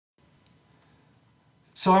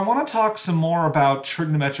So I want to talk some more about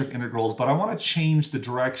trigonometric integrals, but I want to change the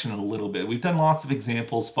direction a little bit. We've done lots of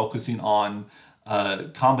examples focusing on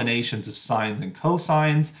combinations of sines and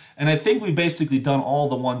cosines, and I think we've basically done all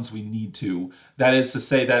the ones we need to. That is to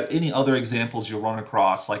say that any other examples you'll run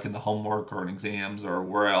across, like in the homework or in exams or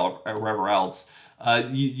wherever else,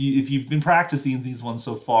 if you've been practicing these ones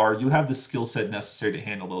so far, you have the skill set necessary to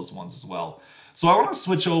handle those ones as well. So I want to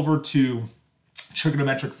switch over to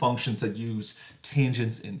trigonometric functions that use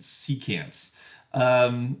tangents and secants.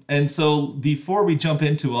 And so before we jump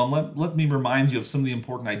into them, let me remind you of some of the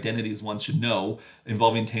important identities one should know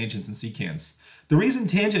involving tangents and secants. The reason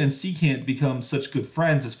tangent and secant become such good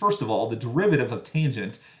friends is, first of all, the derivative of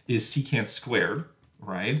tangent is secant squared,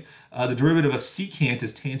 right? The derivative of secant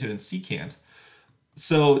is tangent and secant.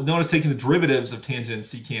 So notice taking the derivatives of tangent and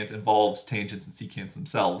secant involves tangents and secants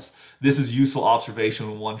themselves. This is useful observation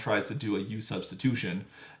when one tries to do a U substitution.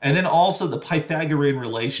 And then also the Pythagorean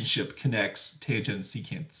relationship connects tangent and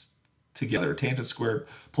secant together. Tangent squared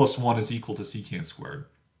plus 1 is equal to secant squared.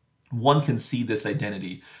 One can see this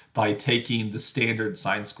identity by taking the standard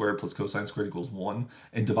sine squared plus cosine squared equals 1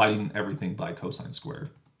 and dividing everything by cosine squared.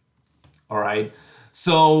 All right,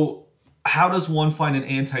 so how does one find an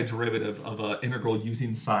antiderivative of an integral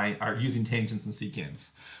using tangents and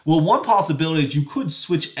secants? Well, one possibility is you could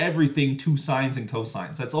switch everything to sines and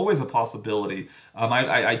cosines. That's always a possibility.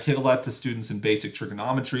 I tell that to students in basic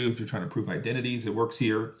trigonometry if you're trying to prove identities. It works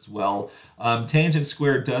here as well. Tangent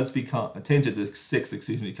squared does become tangent to the sixth,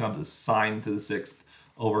 becomes a sine to the sixth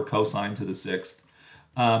over cosine to the sixth,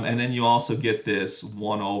 and then you also get this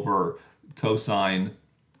 1 over cosine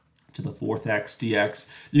to the fourth x dx.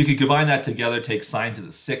 You could combine that together, take sine to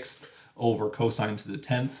the sixth over cosine to the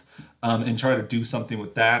 10th, and try to do something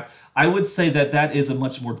with that. I would say that that is a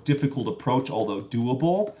much more difficult approach, although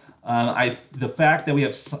doable. The fact that we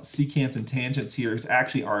have secants and tangents here is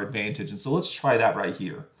actually our advantage, and so let's try that right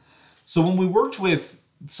here. So when we worked with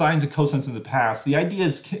sines and cosines in the past, the idea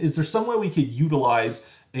is there some way we could utilize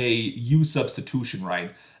a U substitution,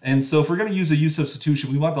 right? And so if we're going to use a U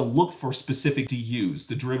substitution, we want to look for specific DUs,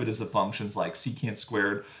 the derivatives of functions like secant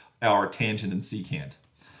squared or tangent and secant.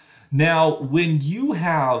 Now, when you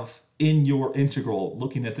have in your integral,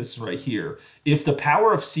 looking at this right here, if the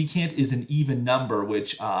power of secant is an even number,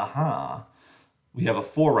 which, we have a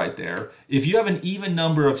 4 right there. If you have an even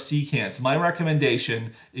number of secants, my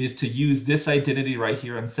recommendation is to use this identity right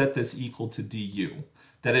here and set this equal to du.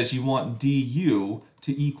 That is, you want du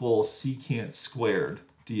to equal secant squared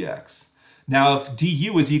dx. Now, if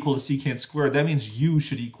du is equal to secant squared, that means u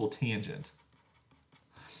should equal tangent.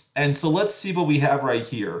 And so let's see what we have right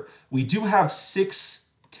here. We do have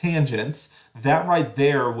 6 tangents. That right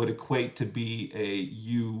there would equate to be a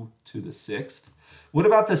u to the 6th. What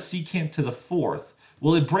about the secant to the 4th?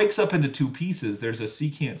 Well, it breaks up into 2 pieces. There's a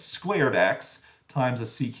secant squared x times a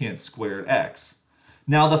secant squared x.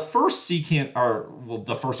 Now the first secant,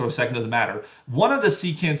 the first or second doesn't matter. One of the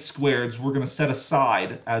secant squareds we're going to set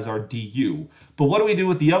aside as our du. But what do we do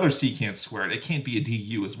with the other secant squared? It can't be a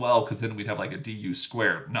du as well, because then we'd have like a du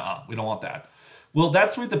squared. Nuh-uh, we don't want that. Well,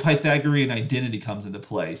 that's where the Pythagorean identity comes into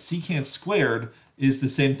play. Secant squared is the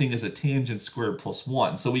same thing as a tangent squared plus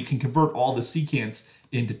 1. So we can convert all the secants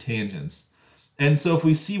into tangents. And so if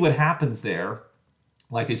we see what happens there,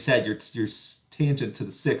 like I said, your tangent to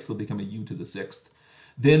the 6th will become a u to the 6th.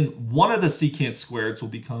 Then one of the secant squareds will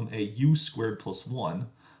become a u squared plus 1.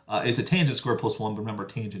 It's a tangent squared plus 1, but remember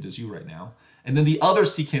tangent is u right now. And then the other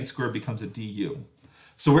secant squared becomes a du.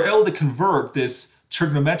 So we're able to convert this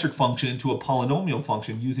trigonometric function into a polynomial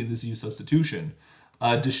function using this u substitution.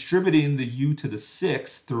 Distributing the u to the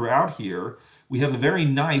 6th throughout here, we have a very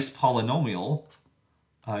nice polynomial,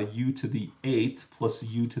 u to the 8th plus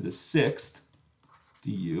u to the 6th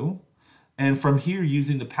du. And from here,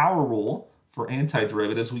 using the power rule for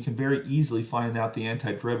antiderivatives, we can very easily find out the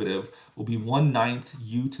antiderivative will be 1/9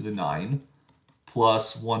 u to the 9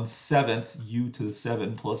 plus 1/7 u to the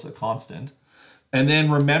 7 plus a constant. And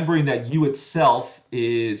then remembering that u itself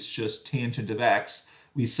is just tangent of x,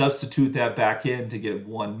 we substitute that back in to get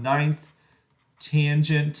 1/9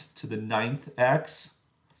 tangent to the 9th x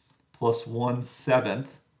plus 1/7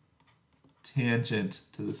 tangent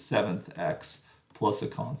to the 7th x plus a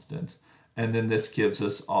constant. And then this gives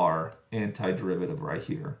us our antiderivative right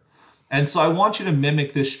here. And so I want you to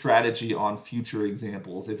mimic this strategy on future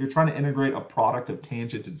examples. If you're trying to integrate a product of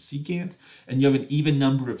tangent and secant, and you have an even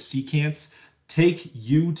number of secants, take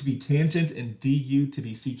u to be tangent and du to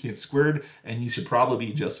be secant squared, and you should probably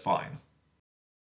be just fine.